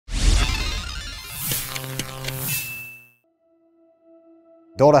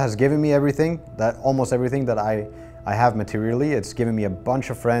Dota has given me everything, almost everything that I have materially. It's given me a bunch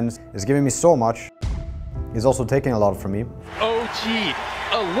of friends. It's given me so much. It's also taking a lot from me. OG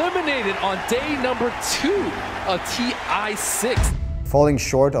eliminated on day number 2 of TI6. Falling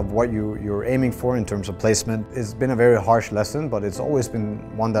short of what you're aiming for in terms of placement has been a very harsh lesson, but it's always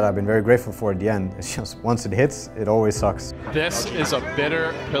been one that I've been very grateful for at the end. It's just once it hits, it always sucks. This is a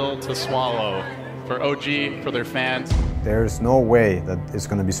bitter pill to swallow for OG, for their fans. There's no way that it's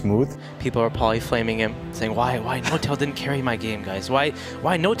going to be smooth. People are probably flaming him, saying, why N0tail didn't carry my game, guys? Why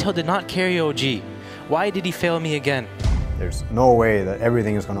N0tail did not carry OG? Why did he fail me again? There's no way that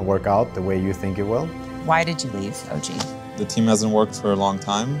everything is going to work out the way you think it will. Why did you leave, OG? The team hasn't worked for a long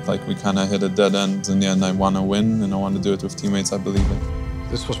time. Like, we kind of hit a dead end. In the end, I want to win, and I want to do it with teammates I believe in.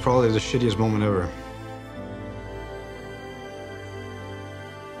 This was probably the shittiest moment ever.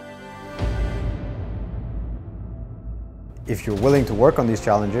 If you're willing to work on these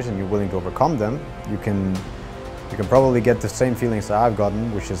challenges and you're willing to overcome them, you can probably get the same feelings that I've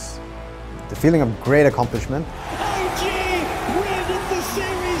gotten, which is the feeling of great accomplishment. OG win the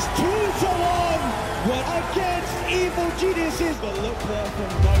series 2-1 against Evil Geniuses. But look there from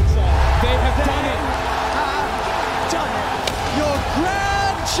N0tail. They have done it. Done it. Your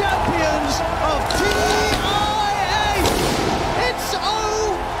grand champions of TIA. It's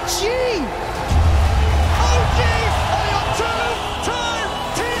OG. OG are your two-time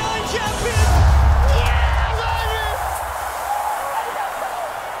TI champions. Yeah,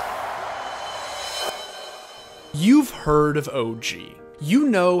 baby. You've heard of OG. You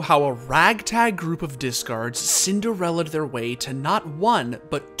know how a ragtag group of discards Cinderella'd their way to not one,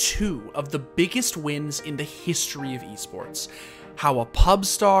 but 2 of the biggest wins in the history of esports. How a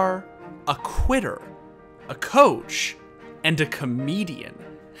pubstar, a quitter, a coach, and a comedian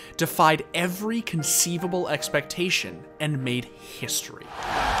defied every conceivable expectation and made history.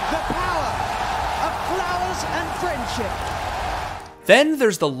 The power of flowers and friendship. Then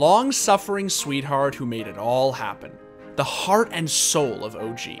there's the long-suffering sweetheart who made it all happen. The heart and soul of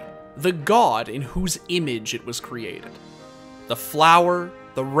OG. The god in whose image it was created. The flower,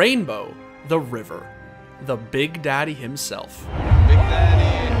 the rainbow, the river. The BigDaddy himself.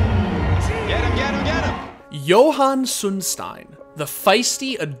 BigDaddy! Get him, get him, get him! Johan Sundstein, the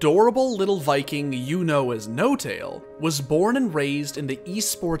feisty, adorable little Viking you know as N0tail, was born and raised in the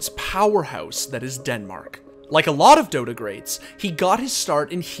esports powerhouse that is Denmark. Like a lot of Dota greats, he got his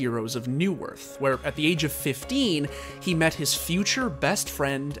start in Heroes of Newerth, where at the age of 15, he met his future best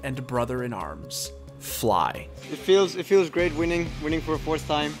friend and brother-in-arms, Fly. It feels great winning for a 4th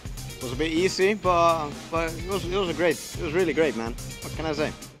time. It was a bit easy, but it was really great, man. What can I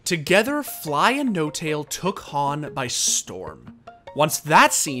say? Together, Fly and N0tail took Han by storm. Once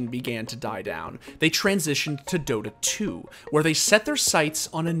that scene began to die down, they transitioned to Dota 2, where they set their sights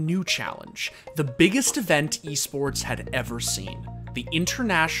on a new challenge, the biggest event esports had ever seen, the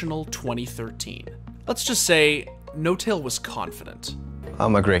International 2013. Let's just say, N0tail was confident.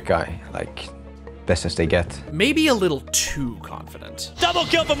 I'm a great guy, like, best as they get. Maybe a little too confident. Double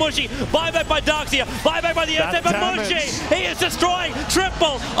kill for Mushy, buyback by Doxia, buyback by the inside for Mushy. He is destroying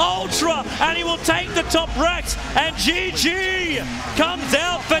triple, ultra, and he will take the top racks, and GG comes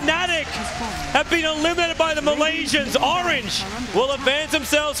out. Fnatic have been eliminated by the Malaysians. Orange will advance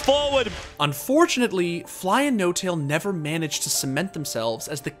themselves forward. Unfortunately, Fly and N0tail never managed to cement themselves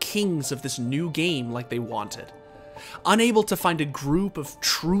as the kings of this new game like they wanted. Unable to find a group of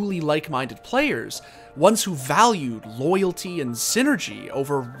truly like-minded players, ones who valued loyalty and synergy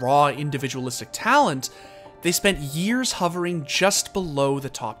over raw individualistic talent, they spent years hovering just below the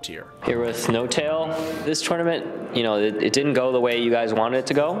top tier. Here with N0tail, this tournament, you know, it didn't go the way you guys wanted it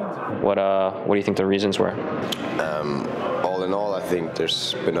to go. What do you think the reasons were? All in all, I think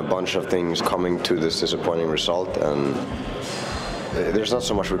there's been a bunch of things coming to this disappointing result, and there's not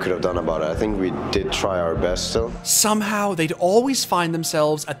so much we could have done about it. I think we did try our best still. Somehow, they'd always find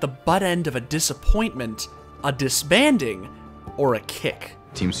themselves at the butt end of a disappointment, a disbanding, or a kick.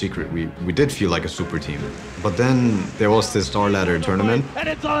 Team Secret, we did feel like a super team. But then there was this Star Ladder tournament. And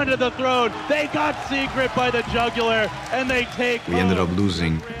it's onto the throne. They got Secret by the jugular, and they take. We ended up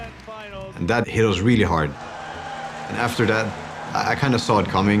losing, and that hit us really hard. And after that, I kind of saw it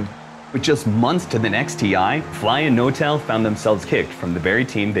coming. With just months to the next TI, Fly and N0tail found themselves kicked from the very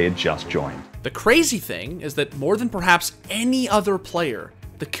team they had just joined. The crazy thing is that more than perhaps any other player,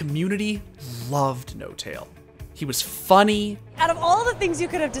 the community loved N0tail. He was funny. Out of all the things you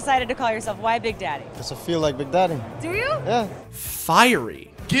could have decided to call yourself, why BigDaddy? Because I feel like BigDaddy. Do you? Yeah.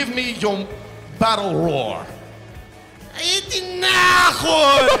 Fiery. Give me your battle roar.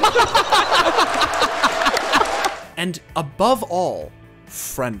 And above all,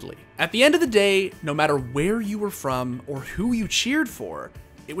 friendly. At the end of the day, no matter where you were from or who you cheered for,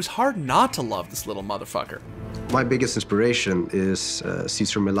 it was hard not to love this little motherfucker. My biggest inspiration is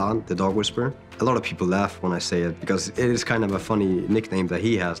Cinderella'd, the dog whisperer. A lot of people laugh when I say it because it is kind of a funny nickname that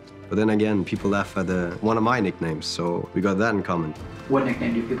he has. But then again, people laugh at one of my nicknames, so we got that in common. What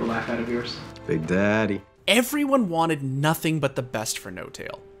nickname do people laugh at of yours? BigDaddy. Everyone wanted nothing but the best for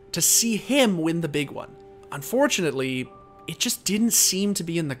N0tail, to see him win the big one. Unfortunately, it just didn't seem to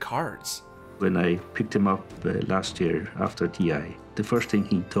be in the cards. When I picked him up last year after TI, the first thing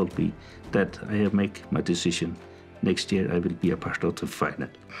he told me that I have made my decision. Next year I will be a Pascaluta final.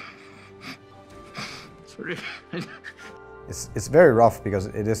 Sorry. It's very rough because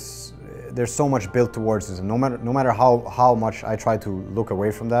there's so much built towards this, and no matter how much I try to look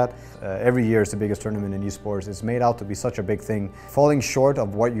away from that, every year is the biggest tournament in esports. It's made out to be such a big thing. Falling short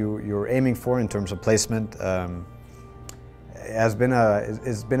of what you're aiming for in terms of placement it's been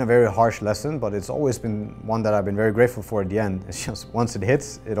a very harsh lesson, but it's always been one that I've been very grateful for at the end. It's just once it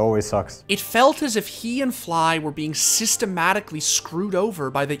hits, it always sucks. It felt as if he and Fly were being systematically screwed over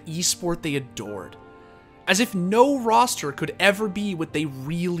by the esport they adored. As if no roster could ever be what they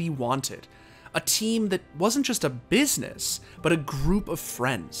really wanted. A team that wasn't just a business, but a group of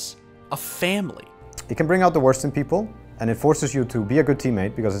friends. A family. It can bring out the worst in people, and it forces you to be a good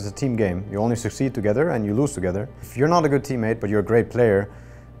teammate because it's a team game. You only succeed together and you lose together. If you're not a good teammate, but you're a great player,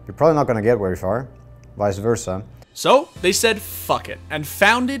 you're probably not going to get very far, vice versa. So they said fuck it and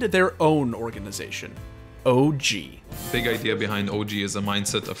founded their own organization, OG. Big idea behind OG is a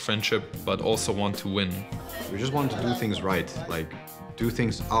mindset of friendship, but also want to win. We just want to do things right, like do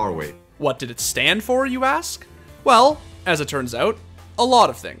things our way. What did it stand for, you ask? Well, as it turns out, a lot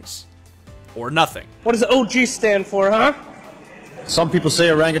of things. Or nothing. What does OG stand for, huh? Some people say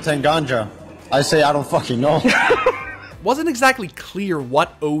orangutan ganja. I say I don't fucking know. Wasn't exactly clear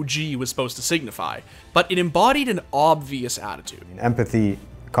what OG was supposed to signify, but it embodied an obvious attitude. Empathy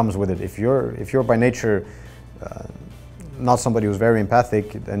comes with it. If you're by nature not somebody who's very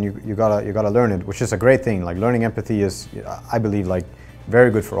empathic, then you gotta learn it, which is a great thing. Like learning empathy is, I believe, like very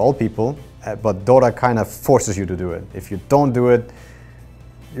good for all people. But Dota kind of forces you to do it. If you don't do it,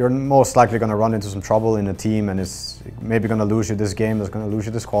 you're most likely going to run into some trouble in a team, and it's maybe going to lose you this game, it's going to lose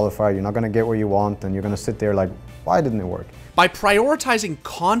you this qualifier, you're not going to get what you want, and you're going to sit there like, why didn't it work? By prioritizing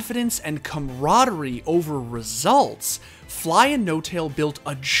confidence and camaraderie over results, Fly and N0tail built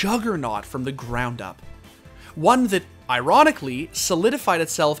a juggernaut from the ground up. One that, ironically, solidified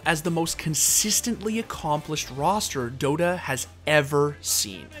itself as the most consistently accomplished roster Dota has ever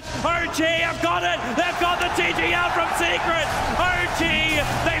seen. OG have got it! They've got the TG out from Secret! OG,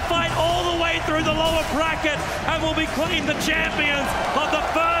 they fight all the way through the lower bracket and will be claimed the champions of the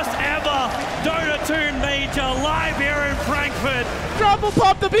first ever Dota 2 Major live here in Frankfurt. Drop will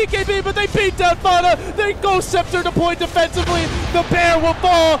pop the BKB, but they beat down Fana. They go Scepter to point defensively. The bear will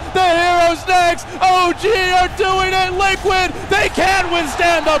fall. The hero's next. OG are doing it. Liquid, they can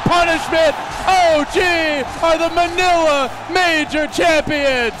withstand the punishment. OG are the Manila Major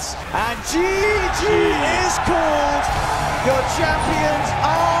champions. And GG is called. Your champions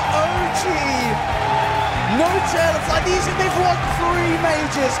are OG. N0tail, it's like they've won 3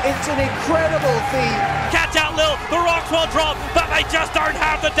 majors. It's an incredible feat. Catch out Lil, the rocks will drop, but they just don't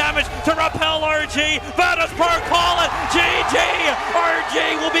have the damage to repel OG. Virtus Pro call it. GG!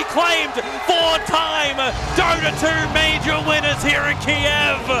 OG will be claimed 4-time Dota 2 major winners here in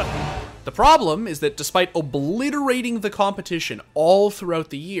Kiev. The problem is that despite obliterating the competition all throughout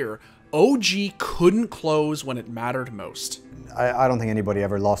the year, OG couldn't close when it mattered most. I don't think anybody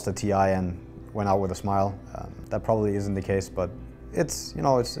ever lost a TI and went out with a smile. That probably isn't the case, but it's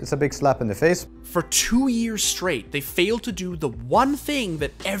a big slap in the face. For 2 years straight, they failed to do the one thing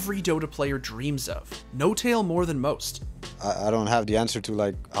that every Dota player dreams of. N0tail more than most. I don't have the answer to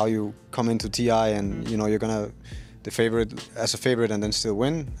like how you come into TI and you're gonna the favorite as a favorite and then still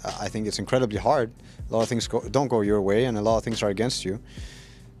win. I think it's incredibly hard. A lot of things don't go your way, and a lot of things are against you.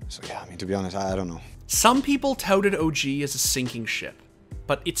 So yeah, I mean, to be honest, I don't know. Some people touted OG as a sinking ship,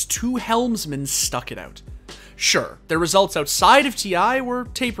 but its 2 helmsmen stuck it out. Sure, their results outside of TI were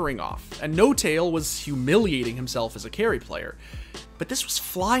tapering off, and N0tail was humiliating himself as a carry player. But this was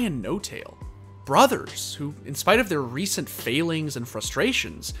Fly and N0tail, brothers who, in spite of their recent failings and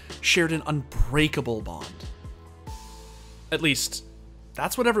frustrations, shared an unbreakable bond. At least,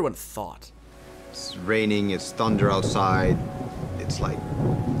 that's what everyone thought. It's raining, it's thunder outside, it's like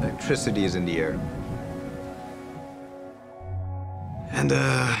electricity is in the air. And,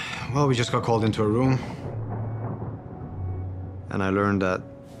 well, we just got called into a room. And I learned that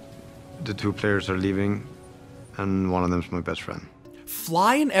the 2 players are leaving, and one of them's my best friend.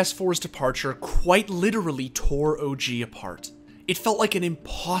 Fly and S4's departure quite literally tore OG apart. It felt like an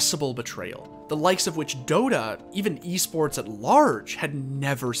impossible betrayal, the likes of which Dota, even esports at large, had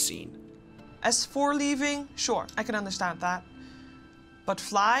never seen. S4 leaving, sure, I can understand that. But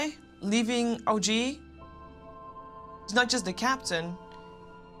Fly leaving OG, he's not just the captain,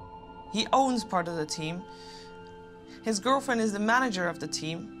 he owns part of the team. His girlfriend is the manager of the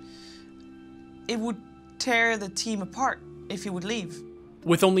team. It would tear the team apart if he would leave.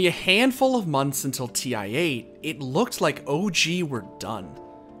 With only a handful of months until TI8, it looked like OG were done.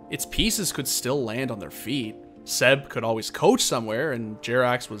 Its pieces could still land on their feet. Seb could always coach somewhere, and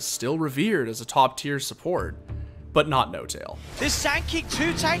Jerax was still revered as a top-tier support. But not N0tail. This tanky,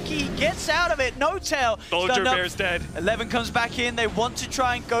 too tanky, he gets out of it. N0tail. Soldier Bear's dead. 11 comes back in. They want to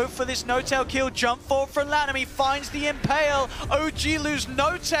try and go for this N0tail kill. Jump forward from Lanham. He finds the impale. OG lose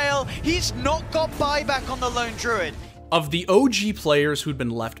N0tail. He's not got buyback on the lone druid. Of the OG players who'd been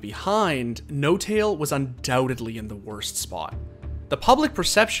left behind, N0tail was undoubtedly in the worst spot. The public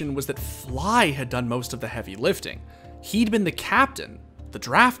perception was that Fly had done most of the heavy lifting. He'd been the captain, the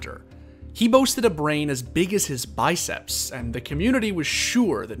drafter. He boasted a brain as big as his biceps, and the community was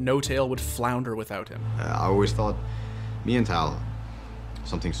sure that N0tail would flounder without him. I always thought, N0tail,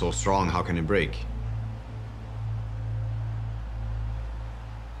 something so strong, how can it break?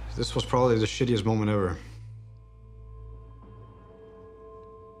 This was probably the shittiest moment ever.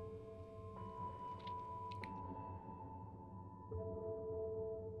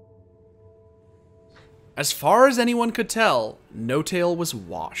 As far as anyone could tell, N0tail was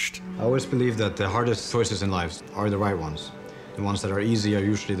washed. I always believe that the hardest choices in life are the right ones. The ones that are easy are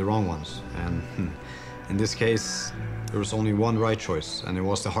usually the wrong ones. And in this case, there was only one right choice, and it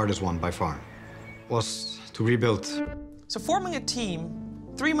was the hardest one by far. It was to rebuild. So forming a team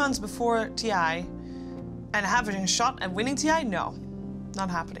 3 months before TI and having a shot at winning TI, no,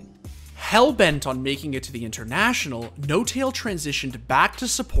 not happening. Hell-bent on making it to the International, N0tail transitioned back to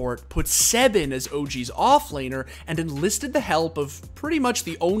support, put Seb in as OG's offlaner, and enlisted the help of pretty much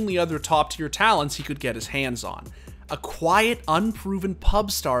the only other top-tier talents he could get his hands on. A quiet, unproven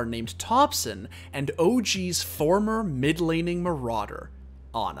pubstar named Thompson, and OG's former mid-laning marauder,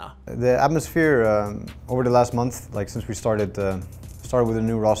 Ana. The atmosphere over the last month, like since we started with a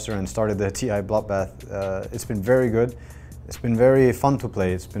new roster and started the TI bloodbath, it's been very good. It's been very fun to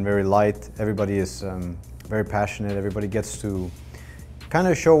play. It's been very light. Everybody is very passionate. Everybody gets to kind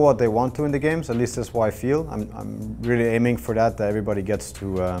of show what they want to in the games. At least that's what I feel. I'm really aiming for that. That everybody gets to,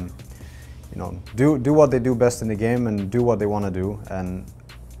 you know, do what they do best in the game and do what they want to do. And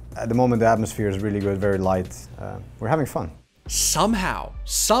at the moment, the atmosphere is really good, very light. We're having fun. Somehow,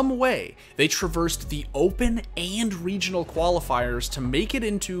 some way, they traversed the open and regional qualifiers to make it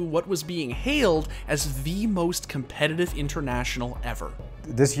into what was being hailed as the most competitive international ever.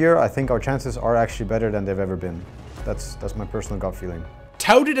 This year, I think our chances are actually better than they've ever been. That's my personal gut feeling.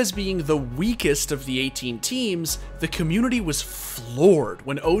 Touted as being the weakest of the 18 teams, the community was floored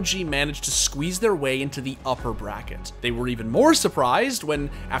when OG managed to squeeze their way into the upper bracket. They were even more surprised when,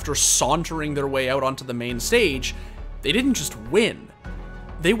 after sauntering their way out onto the main stage, they didn't just win,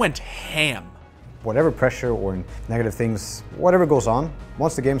 they went ham. Whatever pressure or negative things, whatever goes on,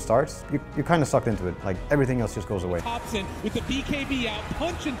 once the game starts, you're kind of sucked into it. Like, everything else just goes away. Thompson with the BKB out,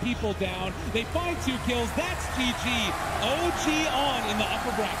 punching people down. They find 2 kills, that's GG. OG on in the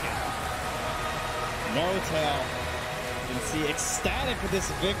upper bracket. N0tail, you can see ecstatic with this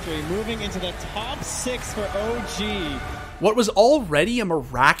victory, moving into the top 6 for OG. What was already a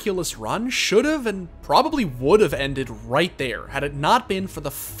miraculous run should have and probably would have ended right there had it not been for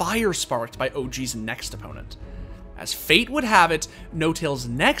the fire sparked by OG's next opponent. As fate would have it, N0tail's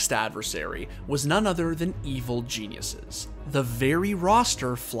next adversary was none other than Evil Geniuses, the very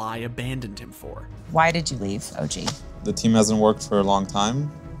roster Fly abandoned him for. Why did you leave OG? The team hasn't worked for a long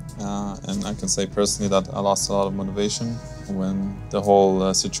time, and I can say personally that I lost a lot of motivation when the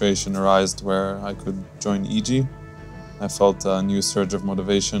whole situation arose where I could join EG. I felt a new surge of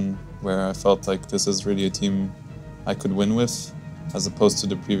motivation where I felt like this is really a team I could win with, as opposed to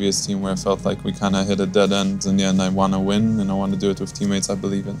the previous team where I felt like we kind of hit a dead end. In the end, I want to win, and I want to do it with teammates I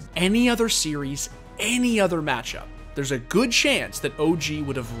believe in. Any other series, any other matchup, there's a good chance that OG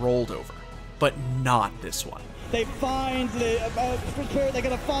would have rolled over, but not this one. They find the Spirit, they're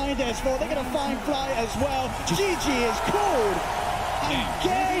going to find S4, they're going to find Fly as well. GG is called. And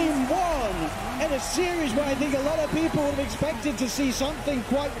game 1 in a series where I think a lot of people would have expected to see something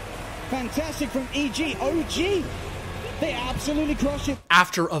quite fantastic from EG. OG, they absolutely crushed it.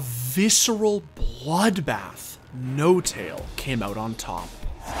 After a visceral bloodbath, N0tail came out on top.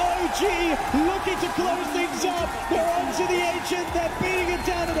 OG OG looking to close things up. They're onto the ancient. They're beating it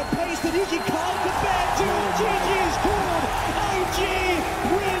down at a pace that Yuki can't compare to. GG is called. OG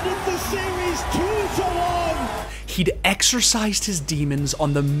win the series 2-1. He'd exercised his demons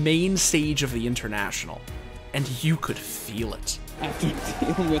on the main stage of the International, and you could feel it. After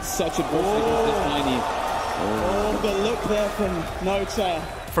dealing with such adversity against this tiny. Oh, the look there from N0tail.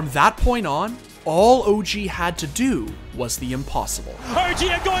 From that point on, all OG had to do was the impossible. OG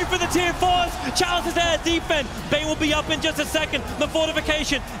are going for the tier 4s. Chalice is there, defend. Bane will be up in just a second. The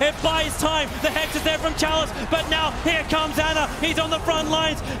fortification, it buys time. The Hex is there from Chalice, but now here comes Anna. He's on the front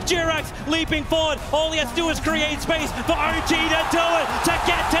lines. Jirax leaping forward. All he has to do is create space for OG to do it, to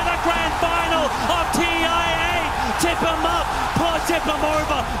get to the grand final of TIA. Tip him up, tip him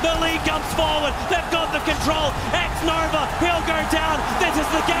over. The lead comes forward. They've got the control. N0tail, he'll go down. This is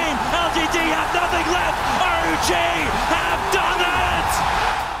the game. LGD have nothing left. OG have done it!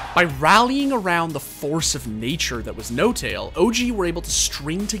 By rallying around the force of nature that was N0tail, OG were able to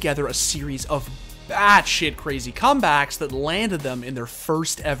string together a series of batshit crazy comebacks that landed them in their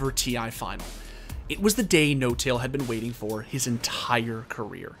first ever TI final. It was the day N0tail had been waiting for his entire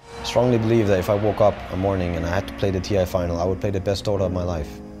career. I strongly believe that if I woke up a morning and I had to play the TI final, I would play the best Dota of my life.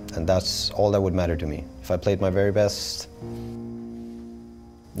 And that's all that would matter to me. If I played my very best,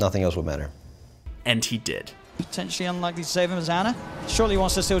 nothing else would matter. And he did. Potentially unlikely to save him as Anna. Surely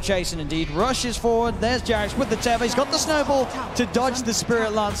wants to still chase, and indeed rushes forward. There's Jirax with the Teva. He's got the snowball to dodge the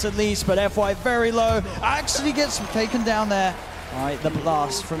Spirit Lance at least, but FY very low. Actually gets taken down there. All right, the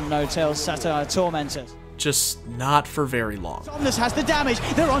blast from N0tail's Satire Tormentors. Just not for very long. Somnus has the damage.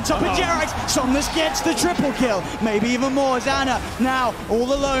 They're on top of Jirax. Somnus gets the triple kill. Maybe even more as Anna now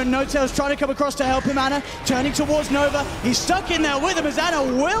all alone. N0tail's trying to come across to help him. Anna turning towards Nova. He's stuck in there with him as Anna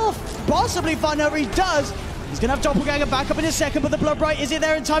will possibly find Nova. He does. He's going to have Doppelganger back up in a second, but the Blood Bright, is it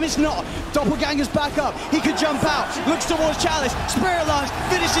there in time? It's not. Doppelganger's back up. He could jump out. Looks towards Chalice. Spirit Lance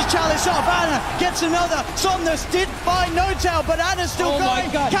finishes Chalice off. Anna gets another. Somnus did find N0tail, but Anna's still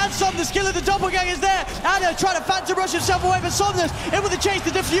going. Can Somnus kill it? The Doppelganger's there. Anna trying to phantom rush himself away, but Somnus in with the chase.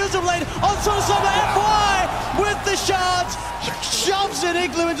 The diffuser blade on Somnus. FY with the shards. Shoves an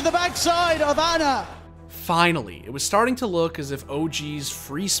igloo into the backside of Anna. Finally, it was starting to look as if OG's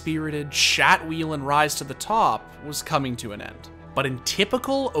free-spirited, chat-wheel and rise to the top was coming to an end. But in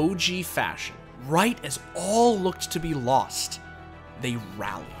typical OG fashion, right as all looked to be lost, they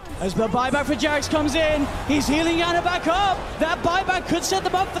rallied. As the buyback for Jirax comes in, he's healing Anna back up. That buyback could set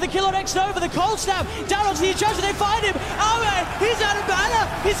them up for the kill on N0tail. The cold snap down onto the Enchanter. They find him. Oh man, he's out of mana.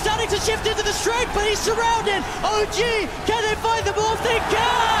 He's starting to shift into the strength, but he's surrounded. OG, can they find the ball? They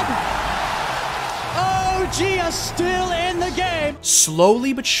can! OG are still in the game.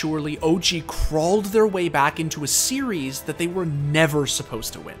 Slowly but surely, OG crawled their way back into a series that they were never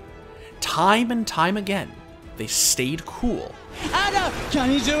supposed to win. Time and time again, they stayed cool. Anna, can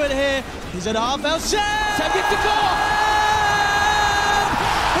he do it here? He's at half health. Sam gets the call.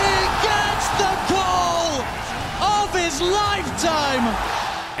 He gets the call of his lifetime.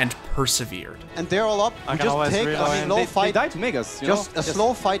 And persevered. And they're all up. We just take no fight. They die to make us. Just a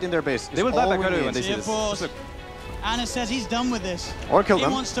slow fight in their base. They will die back earlier when they see this. Anna says he's done with this. Or kill them.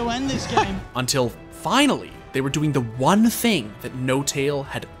 He wants to end this game. Until finally, they were doing the one thing that N0tail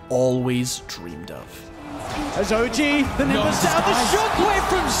had always dreamed of. As OG, the Nimbus down, the shockwave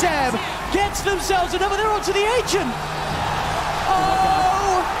from Zeb gets themselves another. They're onto the Ancient.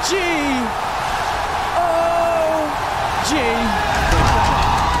 OG. OG.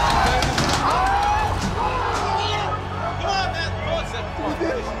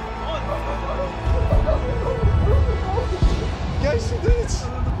 Guys, you did it!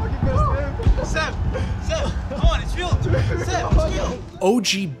 Fucking best Seb, come on, it's real! Seb, it's real!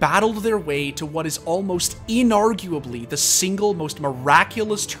 OG battled their way to what is almost inarguably the single most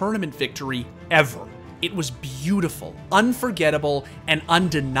miraculous tournament victory ever. It was beautiful, unforgettable, and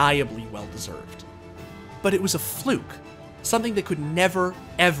undeniably well-deserved. But it was a fluke, something that could never,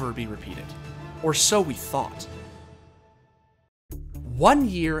 ever be repeated. Or so we thought. 1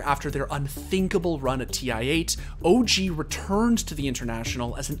 year after their unthinkable run at TI8, OG returned to the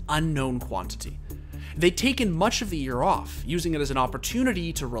International as an unknown quantity. They'd taken much of the year off, using it as an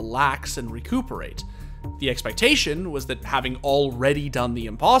opportunity to relax and recuperate. The expectation was that having already done the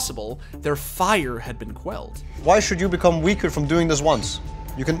impossible, their fire had been quelled. Why should you become weaker from doing this once?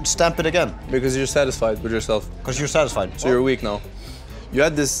 You can stamp it again. Because you're satisfied with yourself. Because you're satisfied. So you're weak now. You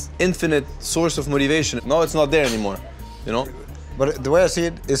had this infinite source of motivation. Now it's not there anymore, you know? But the way I see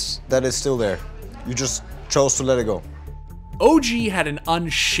it is that it's still there. You just chose to let it go. OG had an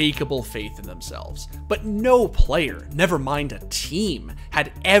unshakable faith in themselves, but no player, never mind a team,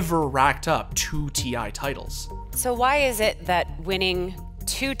 had ever racked up 2 TI titles. So why is it that winning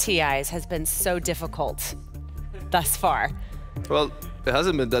 2 TIs has been so difficult thus far? Well, it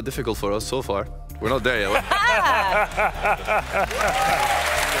hasn't been that difficult for us so far. We're not there yet.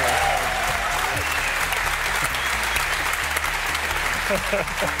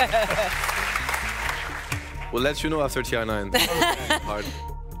 We'll let you know after TI9. Hard.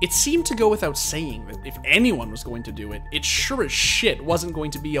 It seemed to go without saying that if anyone was going to do it, it sure as shit wasn't going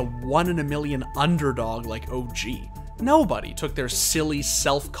to be a 1 in a million underdog like OG. Nobody took their silly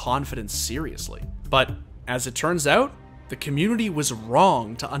self-confidence seriously. But as it turns out, the community was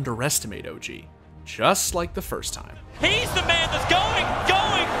wrong to underestimate OG, just like the first time. He's the man that's going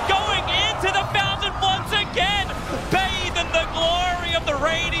into the fountain once again, bathed in the glory of the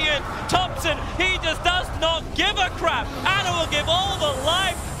radiant. Thompson, he just does not give a crap. Anna will give all the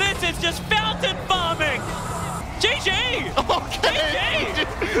life. This is just fountain farming. GG! Okay.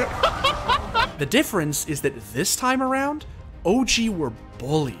 GG! The difference is that this time around, OG were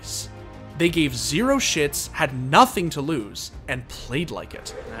bullies. They gave 0 shits, had nothing to lose, and played like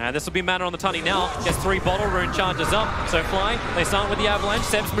it. This will be Manor on the Tunny now. Gets 3 bottle rune charges up. So Fly, they start with the avalanche.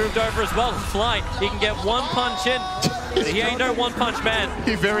 Seb's moved over as well. Fly, he can get 1 punch in. He ain't no 1 punch man.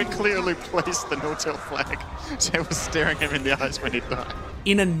 He very clearly placed the N0tail flag. So it was staring him in the eyes when he died.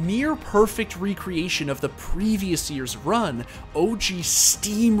 In a near-perfect recreation of the previous year's run, OG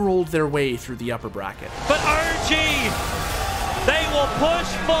steamrolled their way through the upper bracket. But OG, they will push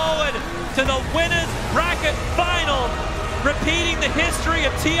forward to the winners bracket final, repeating the history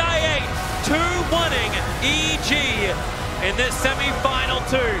of TI8, 2-1ing EG in this semi-final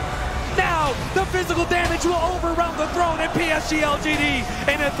 2. Now, the physical damage will overwhelm the throne, and PSG LGD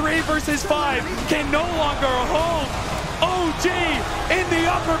in a 3 versus 5 can no longer hold. OG in the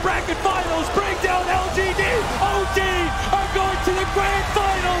upper bracket finals bring down LGD. OG are going to the grand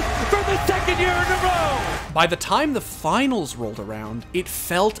finals for the 2nd year in a row. By the time the finals rolled around, it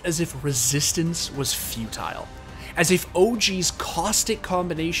felt as if resistance was futile. As if OG's caustic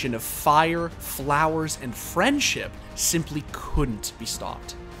combination of fire, flowers, and friendship simply couldn't be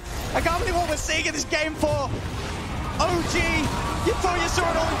stopped. I can't believe what we're seeing in this game 4. OG, you thought you saw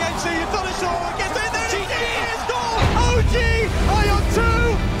it all in game 2, you thought you saw it all in game 3, then GG is gone! OG are your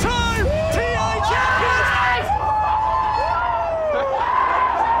 2-time TI champions!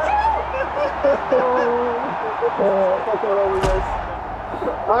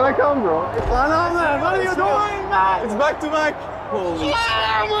 Anna, come, bro. Anna, man, what are you doing, man? It's back to back. Holy shit.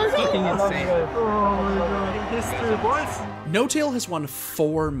 Fucking insane. Oh my god. History, boys. N0tail has won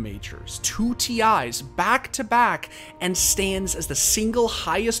 4 majors, 2 TIs back-to-back, and stands as the single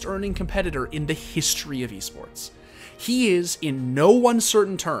highest earning competitor in the history of esports. He is, in no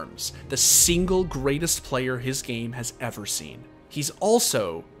uncertain terms, the single greatest player his game has ever seen. He's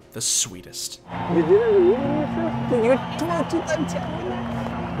also the sweetest. You didn't believe in yourself? You're 2-time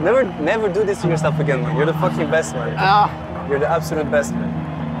champion. Never do this to yourself again, man. You're the fucking best, man. You're the absolute best,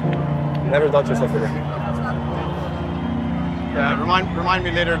 man. Never doubt yourself again. Yeah, remind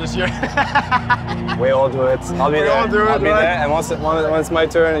me later this year. We all do it. I'll be there. I'll be there, and once it's my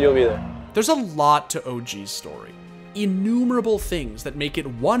turn, you'll be there. There's a lot to OG's story. Innumerable things that make it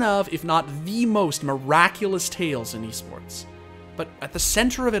one of, if not the most miraculous tales in esports. But at the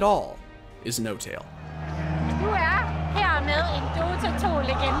center of it all is N0tail. Du hermed en Dota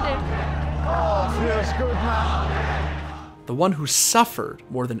 2-legende. Oh, feels good, man. The one who suffered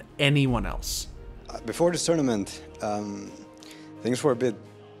more than anyone else. Before this tournament, things were a bit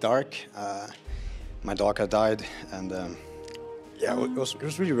dark. My dog had died, and yeah, it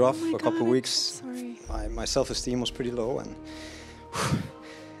was really rough for a couple of weeks. My self-esteem was pretty low, and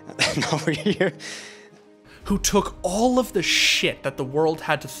now we're here. Who took all of the shit that the world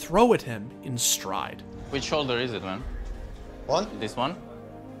had to throw at him in stride. Which shoulder is it, man? One? This one?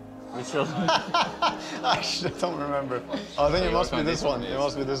 Which shoulder? I actually don't remember. I think it must be this one. It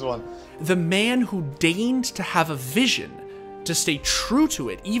must be this one. The man who deigned to have a vision, to stay true to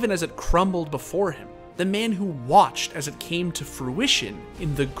it even as it crumbled before him. The man who watched as it came to fruition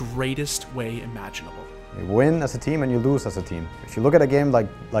in the greatest way imaginable. You win as a team and you lose as a team. If you look at a game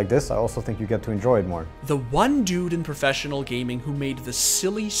like this, I also think you get to enjoy it more. The one dude in professional gaming who made the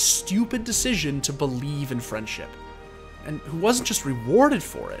silly, stupid decision to believe in friendship. And who wasn't just rewarded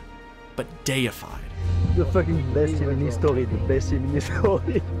for it, but deified. The fucking best team in history, the best team in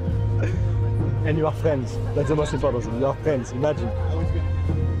history. And you are friends. That's the most important thing. You are friends, imagine.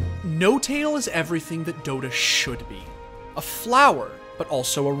 N0tail is everything that Dota should be. A flower, but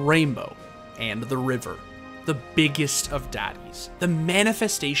also a rainbow. And the river. the biggest of daddies, the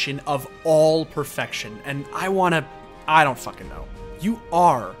manifestation of all perfection, and I don't fucking know. You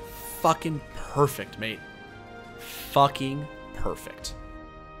are fucking perfect, mate. Fucking perfect.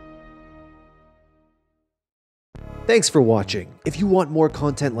 Thanks for watching. If you want more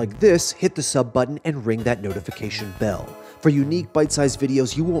content like this, hit the sub button and ring that notification bell. For unique bite-sized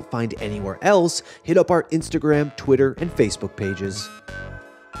videos you won't find anywhere else, hit up our Instagram, Twitter, and Facebook pages.